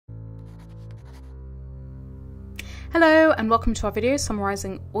Hello and welcome to our video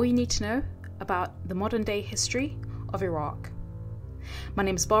summarising all you need to know about the modern day history of Iraq. My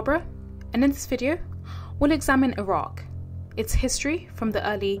name is Barbara, and in this video we'll examine Iraq, its history from the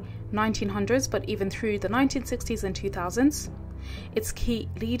early 1900s but even through the 1960s and 2000s, its key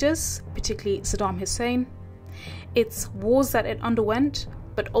leaders, particularly Saddam Hussein, its wars that it underwent,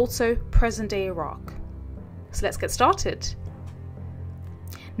 but also present day Iraq. So let's get started.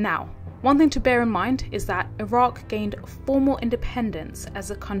 Now, one thing to bear in mind is that Iraq gained formal independence as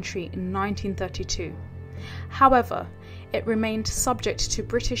a country in 1932. However, it remained subject to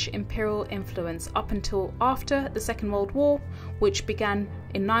British imperial influence up until after the Second World War, which began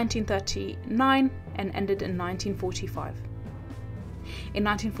in 1939 and ended in 1945. In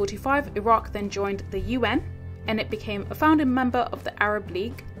 1945, Iraq then joined the UN and it became a founding member of the Arab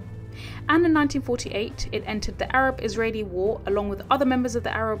League. And in 1948, it entered the Arab-Israeli War along with other members of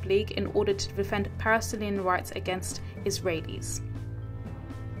the Arab League in order to defend Palestinian rights against Israelis.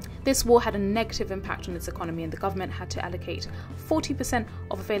 This war had a negative impact on its economy and the government had to allocate 40%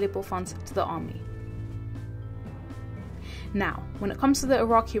 of available funds to the army. Now, when it comes to the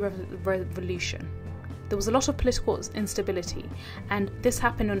Iraqi Revolution, there was a lot of political instability, and this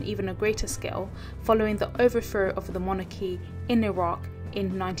happened on even a greater scale following the overthrow of the monarchy in Iraq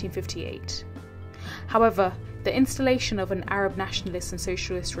in 1958. However, the installation of an Arab nationalist and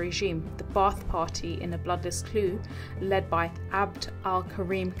socialist regime, the Ba'ath Party in a bloodless coup, led by Abd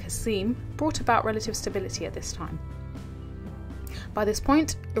al-Karim Qasim, brought about relative stability at this time. By this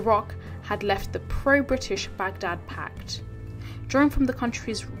point, Iraq had left the pro-British Baghdad Pact. Drawing from the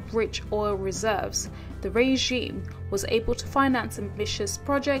country's rich oil reserves, the regime was able to finance ambitious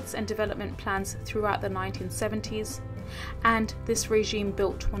projects and development plans throughout the 1970s, and this regime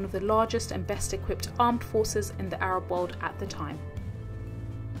built one of the largest and best equipped armed forces in the Arab world at the time.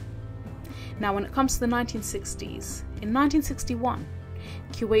 Now, when it comes to the 1960s, in 1961,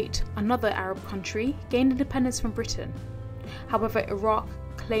 Kuwait, another Arab country, gained independence from Britain. However, Iraq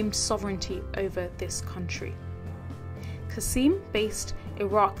claimed sovereignty over this country. Qasim based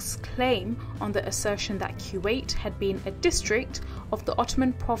Iraq's claim on the assertion that Kuwait had been a district of the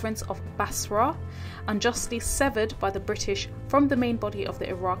Ottoman province of Basra, unjustly severed by the British from the main body of the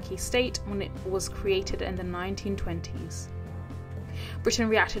Iraqi state when it was created in the 1920s. Britain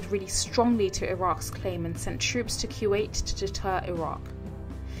reacted really strongly to Iraq's claim and sent troops to Kuwait to deter Iraq.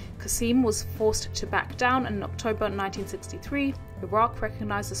 Qasim was forced to back down, and in October 1963, Iraq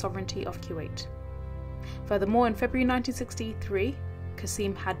recognized the sovereignty of Kuwait. Furthermore, in February 1963,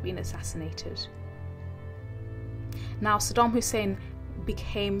 Qasim had been assassinated. Now, Saddam Hussein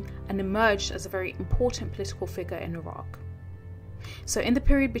became and emerged as a very important political figure in Iraq. So in the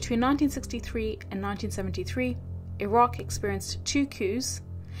period between 1963 and 1973, Iraq experienced two coups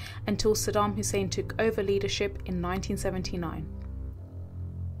until Saddam Hussein took over leadership in 1979.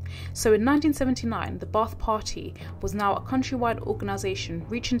 So in 1979, the Ba'ath Party was now a countrywide organisation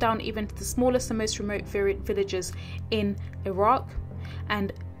reaching down even to the smallest and most remote villages in Iraq,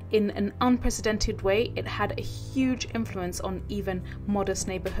 and in an unprecedented way it had a huge influence on even modest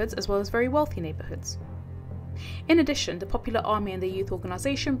neighbourhoods as well as very wealthy neighbourhoods. In addition, the Popular Army and the youth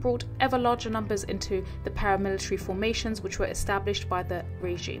organisation brought ever larger numbers into the paramilitary formations which were established by the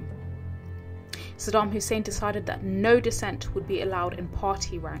regime. Saddam Hussein decided that no dissent would be allowed in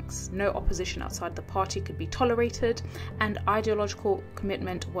party ranks, no opposition outside the party could be tolerated, and ideological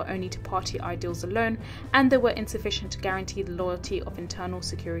commitment were only to party ideals alone, and they were insufficient to guarantee the loyalty of internal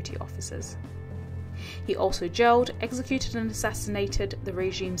security officers. He also jailed, executed and assassinated the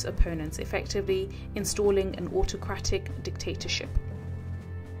regime's opponents, effectively installing an autocratic dictatorship.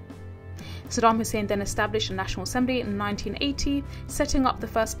 Saddam Hussein then established a National Assembly in 1980, setting up the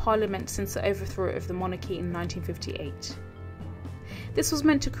first parliament since the overthrow of the monarchy in 1958. This was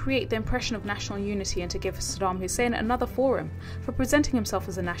meant to create the impression of national unity and to give Saddam Hussein another forum for presenting himself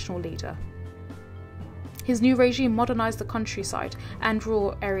as a national leader. His new regime modernized the countryside and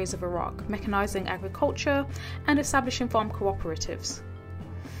rural areas of Iraq, mechanizing agriculture and establishing farm cooperatives.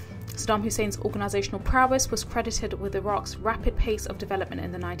 Saddam Hussein's organisational prowess was credited with Iraq's rapid pace of development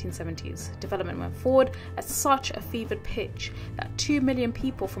in the 1970s. Development went forward at such a fevered pitch that 2 million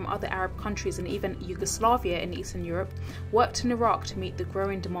people from other Arab countries and even Yugoslavia in Eastern Europe worked in Iraq to meet the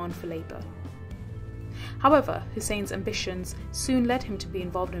growing demand for labour. However, Hussein's ambitions soon led him to be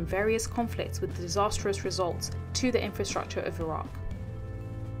involved in various conflicts with disastrous results to the infrastructure of Iraq.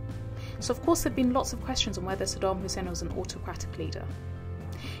 So of course there have been lots of questions on whether Saddam Hussein was an autocratic leader.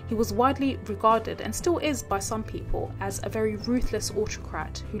 He was widely regarded, and still is by some people, as a very ruthless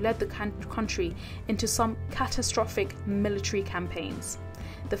autocrat who led the country into some catastrophic military campaigns.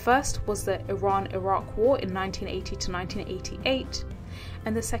 The first was the Iran-Iraq War in 1980 to 1988,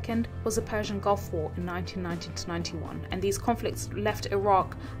 and the second was the Persian Gulf War in 1990 to 91. And these conflicts left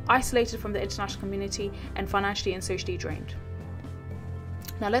Iraq isolated from the international community and financially and socially drained.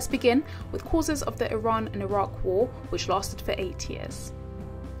 Now let's begin with causes of the Iran and Iraq War, which lasted for 8 years.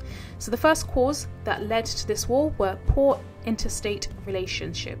 So the first cause that led to this war were poor interstate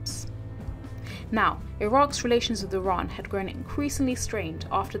relationships. Now, Iraq's relations with Iran had grown increasingly strained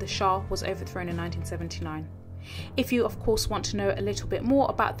after the Shah was overthrown in 1979. If you, of course, want to know a little bit more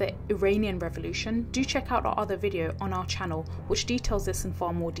about the Iranian Revolution, do check out our other video on our channel, which details this in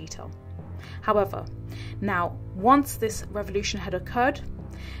far more detail. However, now, once this revolution had occurred,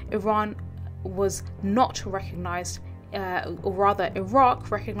 Iran was not recognized, or rather Iraq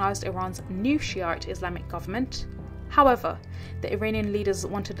recognized Iran's new Shiite Islamic government. However, the Iranian leaders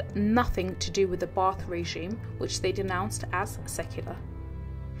wanted nothing to do with the Ba'ath regime, which they denounced as secular.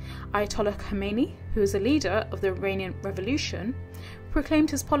 Ayatollah Khomeini, who is a leader of the Iranian Revolution, proclaimed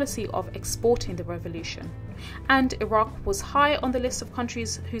his policy of exporting the revolution, and Iraq was high on the list of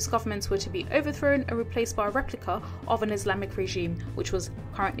countries whose governments were to be overthrown and replaced by a replica of an Islamic regime, which was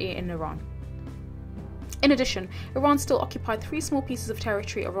currently in Iran. In addition, Iran still occupied 3 small pieces of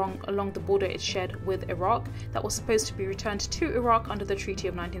territory along the border it shared with Iraq that was supposed to be returned to Iraq under the Treaty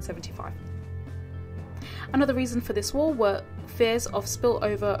of 1975. Another reason for this war were fears of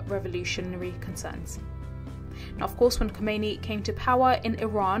spillover revolutionary concerns. Now, of course, when Khomeini came to power in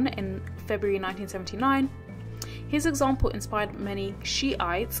Iran in February 1979, his example inspired many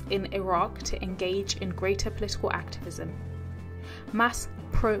Shiites in Iraq to engage in greater political activism. Mass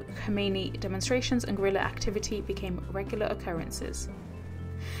pro-Khomeini demonstrations and guerrilla activity became regular occurrences.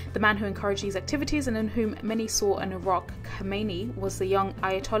 The man who encouraged these activities and in whom many saw an Iraq Khomeini was the young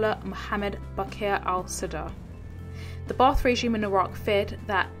Ayatollah Mohammad Baqir al-Sadr. The Ba'ath regime in Iraq feared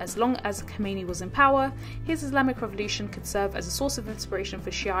that as long as Khomeini was in power, his Islamic revolution could serve as a source of inspiration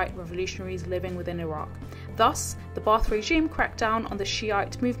for Shiite revolutionaries living within Iraq. Thus, the Ba'ath regime cracked down on the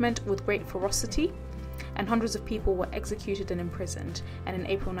Shiite movement with great ferocity, and hundreds of people were executed and imprisoned. And in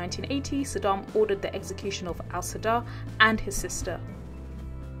April 1980, Saddam ordered the execution of al-Sadr and his sister.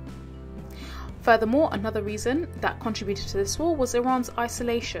 Furthermore, another reason that contributed to this war was Iran's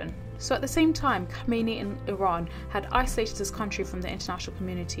isolation. So at the same time, Khomeini in Iran had isolated his country from the international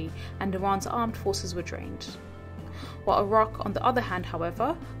community, and Iran's armed forces were drained. While Iraq, on the other hand,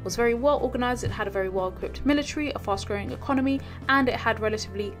 however, was very well organized, it had a very well-equipped military, a fast-growing economy, and it had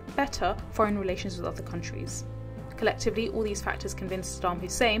relatively better foreign relations with other countries. Collectively, all these factors convinced Saddam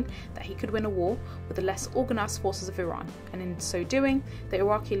Hussein that he could win a war with the less organized forces of Iran, and in so doing, the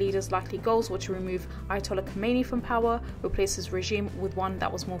Iraqi leaders' likely goals were to remove Ayatollah Khomeini from power, replace his regime with one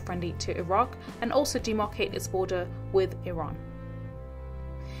that was more friendly to Iraq, and also demarcate its border with Iran.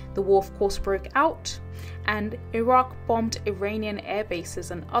 The war, of course, broke out, and Iraq bombed Iranian air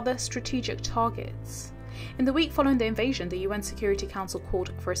bases and other strategic targets. In the week following the invasion, the UN Security Council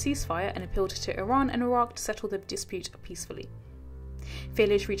called for a ceasefire and appealed to Iran and Iraq to settle the dispute peacefully.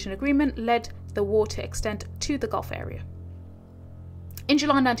 Failure to reach an agreement led the war to extend to the Gulf area. In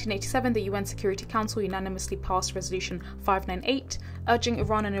July 1987, the UN Security Council unanimously passed Resolution 598, urging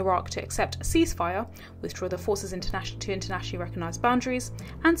Iran and Iraq to accept a ceasefire, withdraw their forces to internationally recognized boundaries,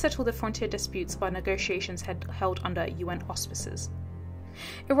 and settle the frontier disputes by negotiations held under UN auspices.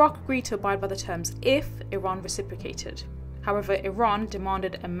 Iraq agreed to abide by the terms if Iran reciprocated. However, Iran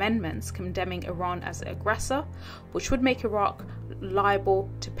demanded amendments condemning Iran as the aggressor, which would make Iraq liable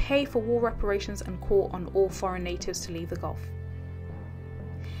to pay for war reparations and call on all foreign natives to leave the Gulf.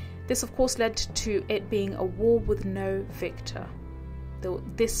 This, of course, led to it being a war with no victor.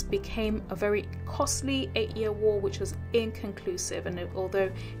 This became a very costly 8-year war which was inconclusive, and although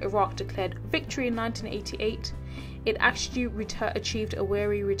Iraq declared victory in 1988, it actually achieved a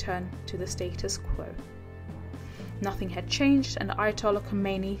weary return to the status quo. Nothing had changed, and Ayatollah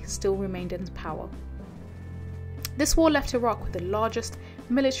Khomeini still remained in power. This war left Iraq with the largest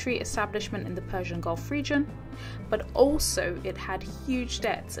military establishment in the Persian Gulf region, but also it had huge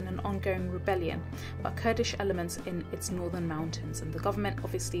debts and an ongoing rebellion by Kurdish elements in its northern mountains, and the government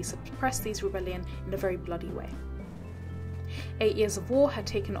obviously suppressed these rebellion in a very bloody way. 8 years of war had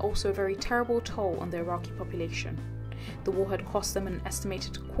taken also a very terrible toll on the Iraqi population. The war had cost them an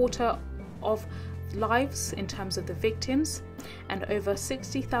estimated quarter of lives in terms of the victims, and over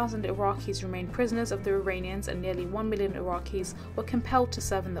 60,000 Iraqis remained prisoners of the Iranians, and nearly 1 million Iraqis were compelled to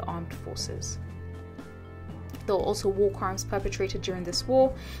serve in the armed forces. There were also war crimes perpetrated during this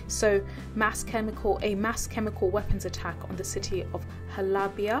war. So a mass chemical weapons attack on the city of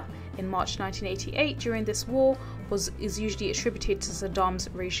Halabja in March 1988 during this war is usually attributed to Saddam's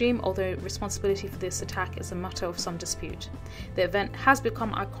regime, although responsibility for this attack is a matter of some dispute. The event has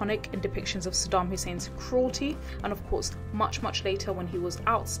become iconic in depictions of Saddam Hussein's cruelty, and of course much later, when he was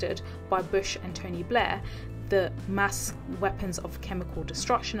ousted by Bush and Tony Blair, the mass weapons of chemical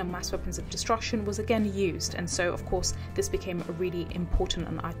destruction and mass weapons of destruction was again used, and so of course this became a really important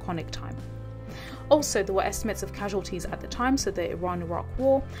and iconic time. Also, there were estimates of casualties at the time, so the Iran-Iraq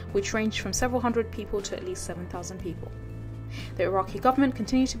War, which ranged from several hundred people to at least 7,000 people. The Iraqi government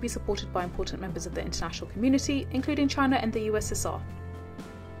continued to be supported by important members of the international community, including China and the USSR.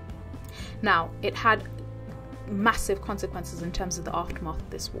 Now, it had massive consequences in terms of the aftermath of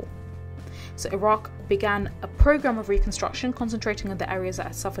this war. So Iraq began a program of reconstruction concentrating on the areas that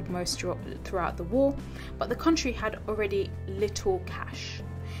had suffered most throughout the war, but the country had already little cash.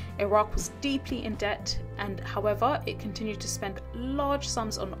 Iraq was deeply in debt, and however, it continued to spend large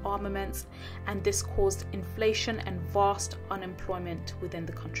sums on armaments, and this caused inflation and vast unemployment within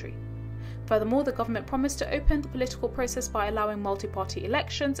the country. Furthermore, the government promised to open the political process by allowing multi-party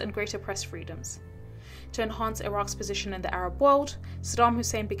elections and greater press freedoms. To enhance Iraq's position in the Arab world, Saddam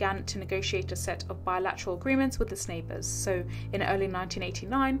Hussein began to negotiate a set of bilateral agreements with its neighbours. So, in early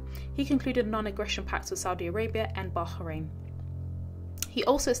 1989, he concluded non-aggression pacts with Saudi Arabia and Bahrain. He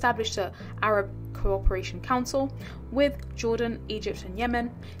also established the Arab Cooperation Council with Jordan, Egypt and Yemen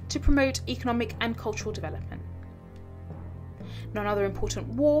to promote economic and cultural development. Now, another important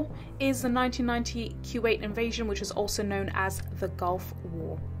war is the 1990 Kuwait invasion, which is also known as the Gulf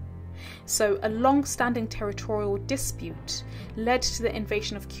War. So, a long-standing territorial dispute led to the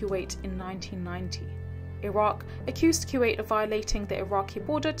invasion of Kuwait in 1990. Iraq accused Kuwait of violating the Iraqi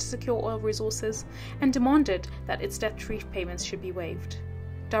border to secure oil resources and demanded that its debt repayments should be waived.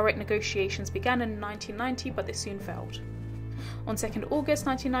 Direct negotiations began in 1990, but they soon failed. On 2nd August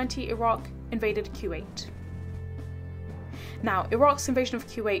 1990, Iraq invaded Kuwait. Now, Iraq's invasion of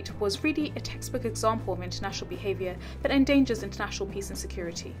Kuwait was really a textbook example of international behaviour that endangers international peace and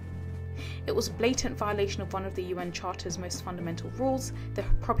security. It was a blatant violation of one of the UN Charter's most fundamental rules, the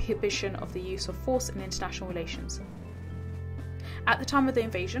prohibition of the use of force in international relations. At the time of the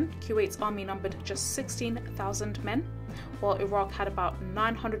invasion, Kuwait's army numbered just 16,000 men, while Iraq had about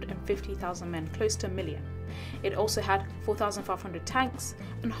 950,000 men, close to a million. It also had 4,500 tanks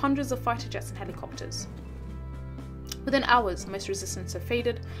and hundreds of fighter jets and helicopters. Within hours, most resistance had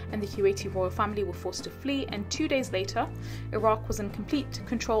faded, and the Kuwaiti royal family were forced to flee, and 2 days later, Iraq was in complete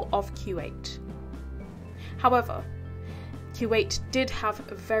control of Kuwait. However, Kuwait did have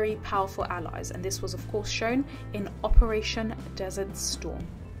very powerful allies, and this was of course shown in Operation Desert Storm.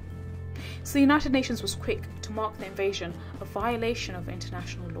 So the United Nations was quick to mark the invasion a violation of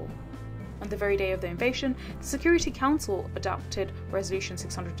international law. On the very day of the invasion, the Security Council adopted Resolution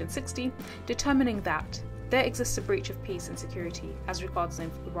 660, determining that there exists a breach of peace and security as regards the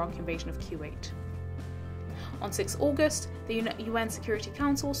Iraq invasion of Kuwait. On 6 August, the UN Security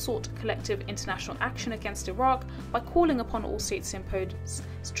Council sought collective international action against Iraq by calling upon all states to impose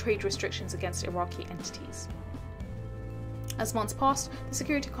trade restrictions against Iraqi entities. As months passed, the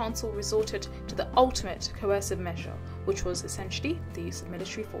Security Council resorted to the ultimate coercive measure, which was essentially the use of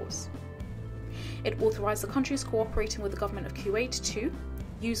military force. It authorized the countries cooperating with the government of Kuwait to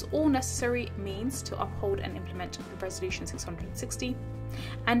use all necessary means to uphold and implement Resolution 660,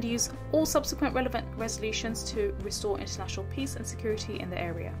 and use all subsequent relevant resolutions to restore international peace and security in the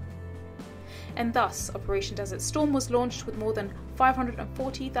area. And thus, Operation Desert Storm was launched with more than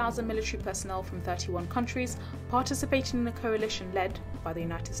 540,000 military personnel from 31 countries participating in a coalition led by the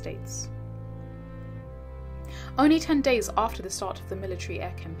United States. Only 10 days after the start of the military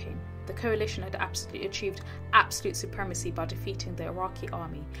air campaign, the coalition had achieved absolute supremacy by defeating the Iraqi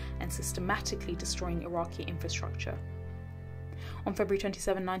army and systematically destroying Iraqi infrastructure. On February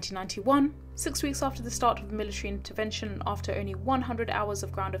 27, 1991, 6 weeks after the start of the military intervention and after only 100 hours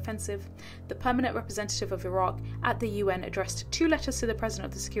of ground offensive, the permanent representative of Iraq at the UN addressed 2 letters to the President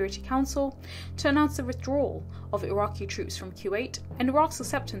of the Security Council to announce the withdrawal of Iraqi troops from Kuwait and Iraq's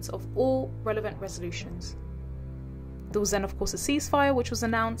acceptance of all relevant resolutions. There was then, of course, a ceasefire, which was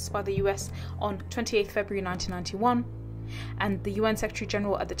announced by the US on 28 February 1991, and the UN Secretary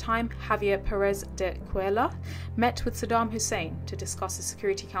General at the time, Javier Perez de Cuellar, met with Saddam Hussein to discuss the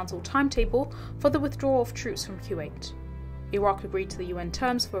Security Council timetable for the withdrawal of troops from Kuwait. Iraq agreed to the UN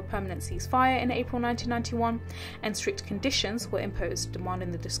terms for a permanent ceasefire in April 1991, and strict conditions were imposed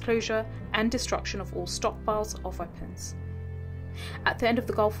demanding the disclosure and destruction of all stockpiles of weapons. At the end of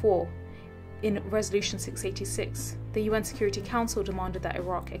the Gulf War, In Resolution 686, the UN Security Council demanded that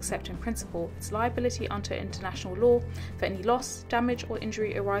Iraq accept in principle its liability under international law for any loss, damage or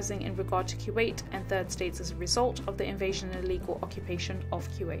injury arising in regard to Kuwait and third states as a result of the invasion and illegal occupation of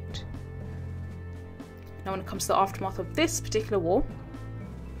Kuwait. Now, when it comes to the aftermath of this particular war,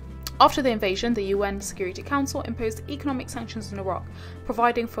 after the invasion, the UN Security Council imposed economic sanctions on Iraq,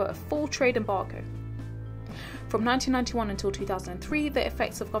 providing for a full trade embargo. From 1991 until 2003, the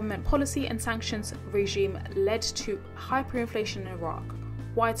effects of government policy and sanctions regime led to hyperinflation in Iraq,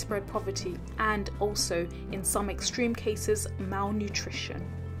 widespread poverty, and also, in some extreme cases, malnutrition.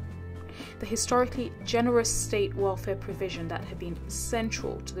 The historically generous state welfare provision that had been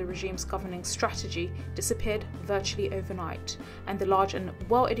central to the regime's governing strategy disappeared virtually overnight, and the large and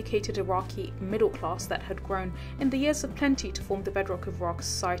well-educated Iraqi middle class that had grown in the years of plenty to form the bedrock of Iraq's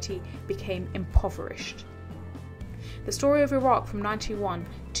society became impoverished. The story of Iraq from 1991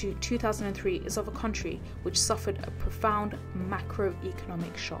 to 2003 is of a country which suffered a profound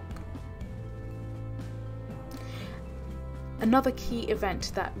macroeconomic shock. Another key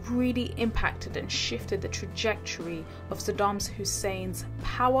event that really impacted and shifted the trajectory of Saddam Hussein's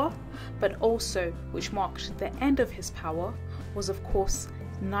power, but also which marked the end of his power, was of course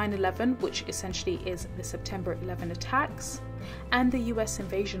 9/11, which essentially is the September 11 attacks, and the US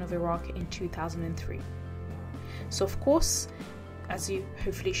invasion of Iraq in 2003. So of course, as you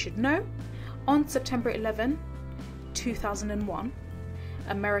hopefully should know, on September 11, 2001,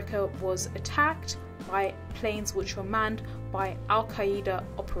 America was attacked by planes which were manned by Al-Qaeda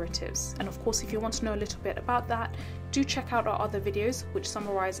operatives. And of course, if you want to know a little bit about that, do check out our other videos which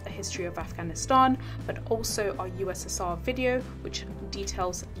summarize a history of Afghanistan, but also our USSR video which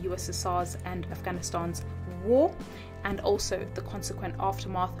details USSR's and Afghanistan's war, and also the consequent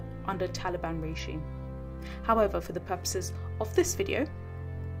aftermath under Taliban regime. However, for the purposes of this video,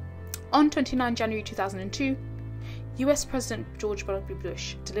 on 29 January 2002, US President George W.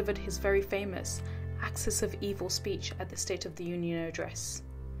 Bush delivered his very famous Axis of Evil speech at the State of the Union address.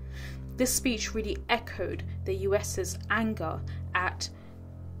 This speech really echoed the US's anger at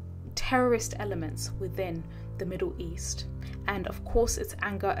terrorist elements within the Middle East, and of course its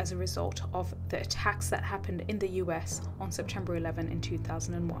anger as a result of the attacks that happened in the US on September 11 in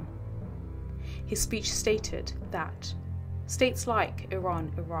 2001. His speech stated that states like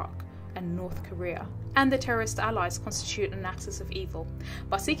Iran, Iraq, and North Korea and the terrorist allies constitute an axis of evil.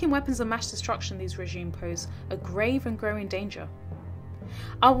 By seeking weapons of mass destruction, these regimes pose a grave and growing danger.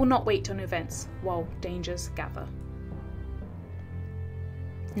 I will not wait on events while dangers gather.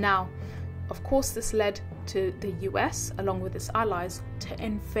 Now, of course, this led to the US, along with its allies, to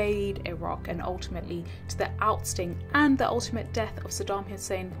invade Iraq and ultimately to the ousting and the ultimate death of Saddam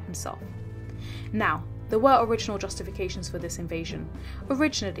Hussein himself. Now, there were original justifications for this invasion.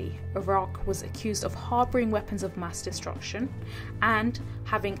 Originally, Iraq was accused of harboring weapons of mass destruction and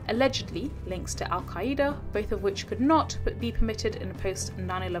having allegedly links to Al-Qaeda, both of which could not be permitted in a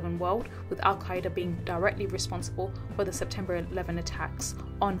post-9/11 world, with Al-Qaeda being directly responsible for the September 11 attacks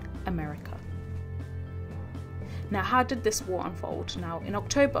on America. Now, how did this war unfold? Now, in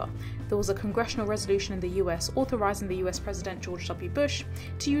October, there was a congressional resolution in the US authorizing the US President George W. Bush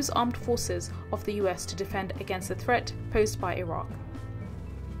to use armed forces of the US to defend against the threat posed by Iraq.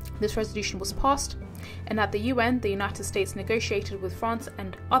 This resolution was passed, and at the UN, the United States negotiated with France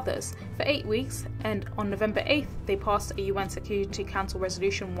and others for 8 weeks, and on November 8th, they passed a UN Security Council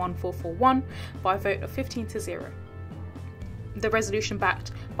Resolution 1441 by a vote of 15-0. The resolution,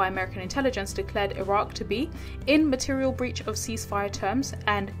 backed by American intelligence, declared Iraq to be in material breach of ceasefire terms,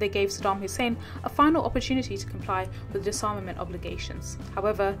 and they gave Saddam Hussein a final opportunity to comply with disarmament obligations.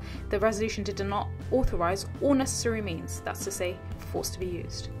 However, the resolution did not authorize all necessary means, that's to say, force to be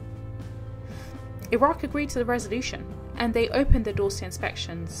used. Iraq agreed to the resolution, and they opened the doors to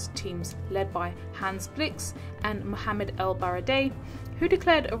inspections teams led by Hans Blix and Mohammed el-Baradei, who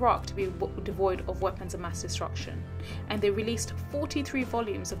declared Iraq to be devoid of weapons of mass destruction, and they released 43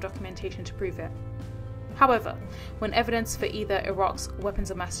 volumes of documentation to prove it. However, when evidence for either Iraq's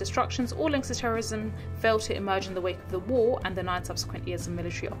weapons of mass destructions or links to terrorism failed to emerge in the wake of the war and the 9 subsequent years of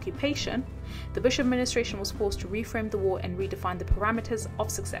military occupation, the Bush administration was forced to reframe the war and redefine the parameters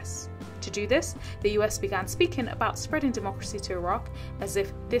of success. To do this, the US began speaking about spreading democracy to Iraq as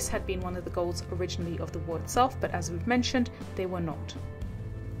if this had been one of the goals originally of the war itself, but as we've mentioned, they were not.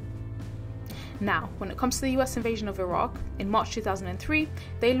 Now, when it comes to the US invasion of Iraq, in March 2003,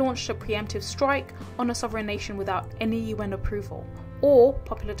 they launched a preemptive strike on a sovereign nation without any UN approval or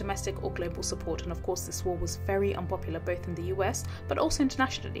popular domestic or global support, and of course this war was very unpopular both in the US but also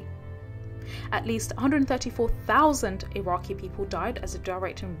internationally. At least 134,000 Iraqi people died as a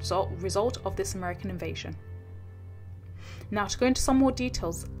direct result of this American invasion. Now, to go into some more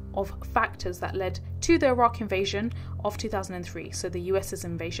details of factors that led to the Iraq invasion of 2003, so the US's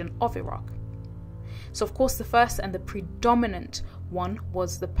invasion of Iraq. So, of course, the first and the predominant one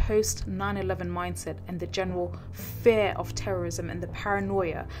was the post 9/11 mindset and the general fear of terrorism and the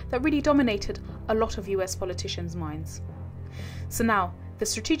paranoia that really dominated a lot of US politicians' minds. So now, the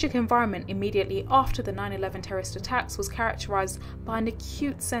strategic environment immediately after the 9/11 terrorist attacks was characterized by an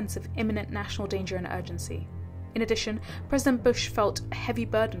acute sense of imminent national danger and urgency. In addition, President Bush felt a heavy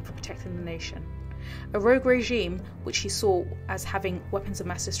burden for protecting the nation. A rogue regime, which he saw as having weapons of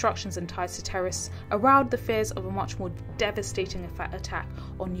mass destruction and ties to terrorists, aroused the fears of a much more devastating attack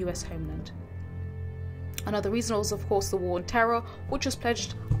on US homeland. Another reason was, of course, the war on terror, which was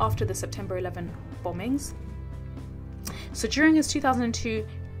pledged after the September 11 bombings. So during his 2002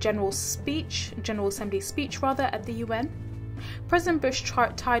 General Assembly speech at the UN, President Bush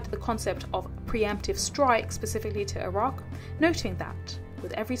tied the concept of preemptive strike specifically to Iraq, noting that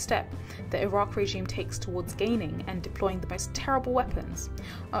with every step the Iraq regime takes towards gaining and deploying the most terrible weapons,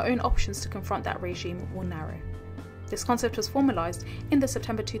 our own options to confront that regime will narrow. This concept was formalized in the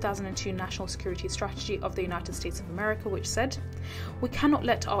September 2002 National Security Strategy of the United States of America, which said, "We cannot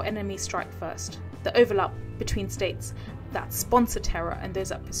let our enemy strike first. The overlap between states that sponsor terror and those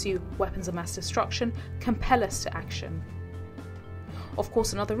that pursue weapons of mass destruction compel us to action." Of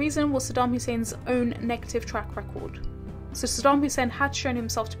course, another reason was Saddam Hussein's own negative track record. So Saddam Hussein had shown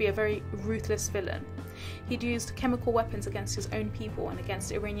himself to be a very ruthless villain. He'd used chemical weapons against his own people and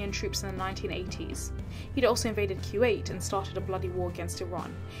against Iranian troops in the 1980s. He'd also invaded Kuwait and started a bloody war against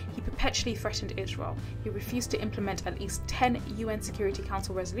Iran. He perpetually threatened Israel. He refused to implement at least 10 UN Security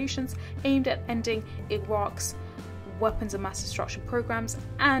Council resolutions aimed at ending Iraq's weapons of mass destruction programs,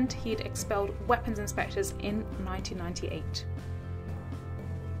 and he'd expelled weapons inspectors in 1998.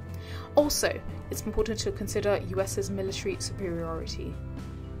 Also, it's important to consider US's military superiority.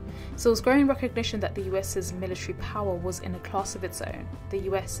 So there was growing recognition that the US's military power was in a class of its own. The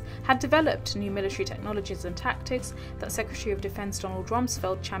US had developed new military technologies and tactics that Secretary of Defense Donald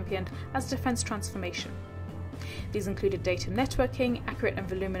Rumsfeld championed as defense transformation. These included data networking, accurate and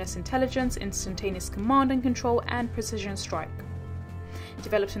voluminous intelligence, instantaneous command and control, and precision strike.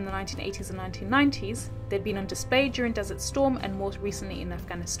 Developed in the 1980s and 1990s, they'd been on display during Desert Storm and more recently in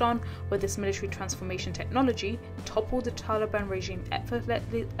Afghanistan, where this military transformation technology toppled the Taliban regime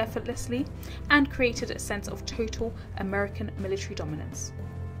effortlessly and created a sense of total American military dominance.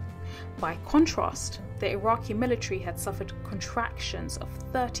 By contrast, the Iraqi military had suffered contractions of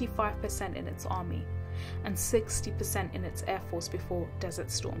 35% in its army and 60% in its air force before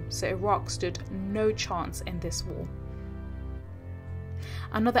Desert Storm, so Iraq stood no chance in this war.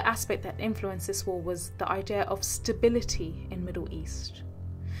 Another aspect that influenced this war was the idea of stability in Middle East.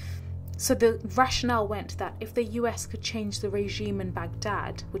 So the rationale went that if the US could change the regime in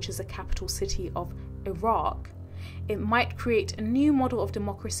Baghdad, which is the capital city of Iraq, it might create a new model of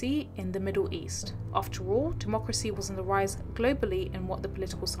democracy in the Middle East. After all, democracy was on the rise globally in what the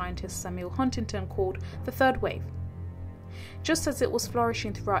political scientist Samuel Huntington called the Third Wave. Just as it was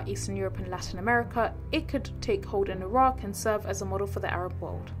flourishing throughout Eastern Europe and Latin America, it could take hold in Iraq and serve as a model for the Arab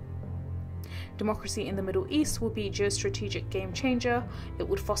world. Democracy in the Middle East would be a geostrategic game changer. It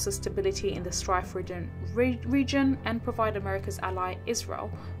would foster stability in the strife-ridden region and provide America's ally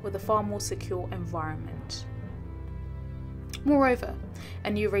Israel with a far more secure environment. Moreover,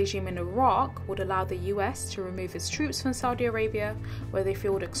 a new regime in Iraq would allow the US to remove its troops from Saudi Arabia, where they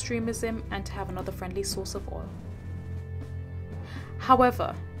fueled extremism, and to have another friendly source of oil.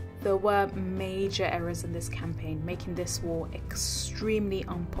 However, there were major errors in this campaign, making this war extremely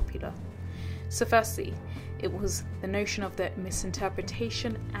unpopular. So firstly, it was the notion of the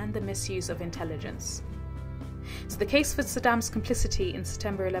misinterpretation and the misuse of intelligence. So the case for Saddam's complicity in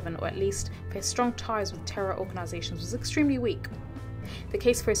September 11, or at least for his strong ties with terror organizations, was extremely weak. The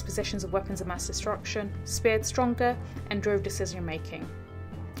case for his possessions of weapons of mass destruction appeared stronger and drove decision making.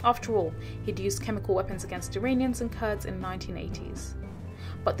 After all, he'd used chemical weapons against Iranians and Kurds in the 1980s.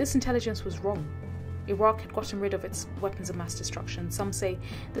 But this intelligence was wrong. Iraq had gotten rid of its weapons of mass destruction. Some say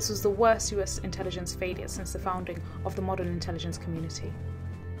this was the worst US intelligence failure since the founding of the modern intelligence community.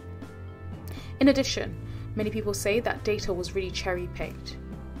 In addition, many people say that data was really cherry-picked.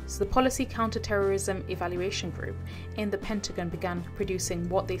 So the Policy Counterterrorism Evaluation Group in the Pentagon began producing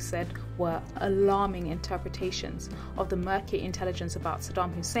what they said were alarming interpretations of the murky intelligence about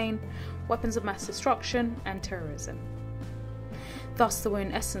Saddam Hussein, weapons of mass destruction, and terrorism. Thus, they were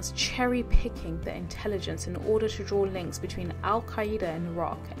in essence cherry-picking the intelligence in order to draw links between Al-Qaeda in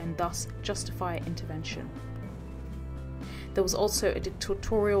Iraq and thus justify intervention. There was also a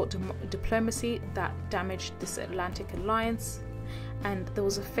dictatorial diplomacy that damaged this Atlantic alliance, and there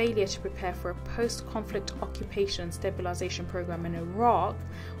was a failure to prepare for a post-conflict occupation stabilization program in Iraq,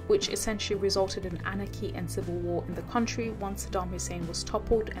 which essentially resulted in anarchy and civil war in the country once Saddam Hussein was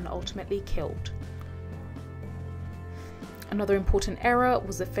toppled and ultimately killed. Another important error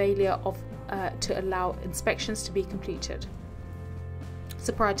was the failure to allow inspections to be completed.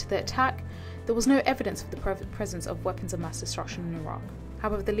 So prior to the attack, there was no evidence of the presence of weapons of mass destruction in Iraq.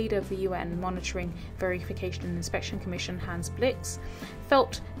 However, the leader of the UN Monitoring, Verification and Inspection Commission, Hans Blix,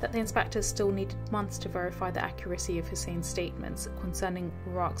 felt that the inspectors still needed months to verify the accuracy of Hussein's statements concerning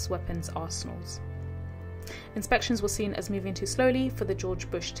Iraq's weapons arsenals. Inspections were seen as moving too slowly for the George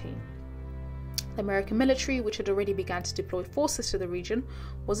Bush team. The American military, which had already begun to deploy forces to the region,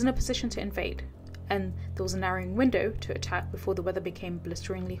 was in a position to invade, and there was a narrowing window to attack before the weather became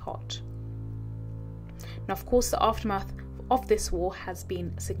blisteringly hot. Now, of course, the aftermath of this war has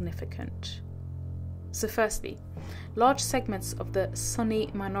been significant. So firstly, large segments of the Sunni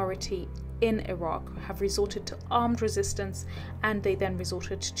minority in Iraq have resorted to armed resistance, and they then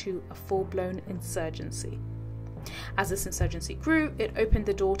resorted to a full-blown insurgency. As this insurgency grew, it opened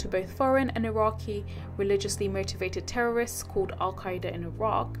the door to both foreign and Iraqi religiously motivated terrorists called Al-Qaeda in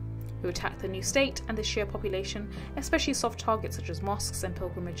Iraq, who attacked the new state and the Shia population, especially soft targets such as mosques and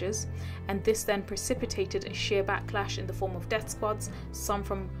pilgrimages, and this then precipitated a Shia backlash in the form of death squads, some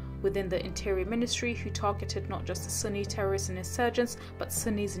from within the Interior Ministry, who targeted not just the Sunni terrorists and insurgents, but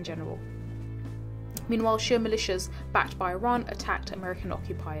Sunnis in general. Meanwhile, Shia militias backed by Iran attacked American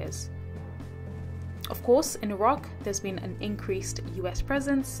occupiers. Of course, in Iraq, there's been an increased US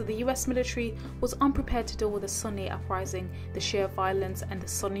presence, so the US military was unprepared to deal with the Sunni uprising, the Shia violence, and the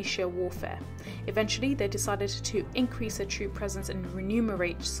Sunni-Shia warfare. Eventually, they decided to increase their troop presence and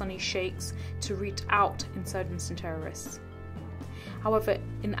remunerate Sunni sheikhs to root out insurgents and terrorists. However,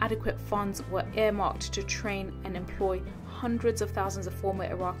 inadequate funds were earmarked to train and employ hundreds of thousands of former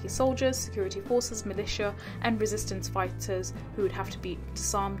Iraqi soldiers, security forces, militia, and resistance fighters who would have to be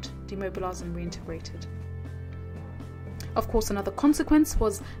disarmed, demobilized, and reintegrated. Of course, another consequence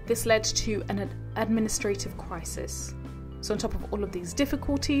was this led to an administrative crisis. So on top of all of these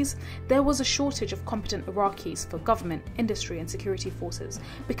difficulties, there was a shortage of competent Iraqis for government, industry, and security forces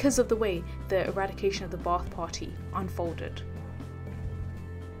because of the way the eradication of the Ba'ath Party unfolded.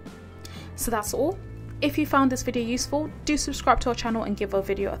 So that's all. If you found this video useful, do subscribe to our channel and give our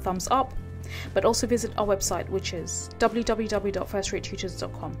video a thumbs up, but also visit our website, which is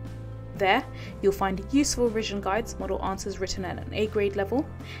www.firstratetutors.com. There, you'll find useful revision guides, model answers written at an A grade level,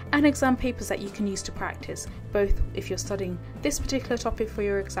 and exam papers that you can use to practice, both if you're studying this particular topic for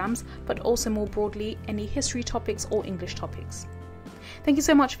your exams, but also more broadly, any history topics or English topics. Thank you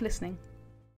so much for listening.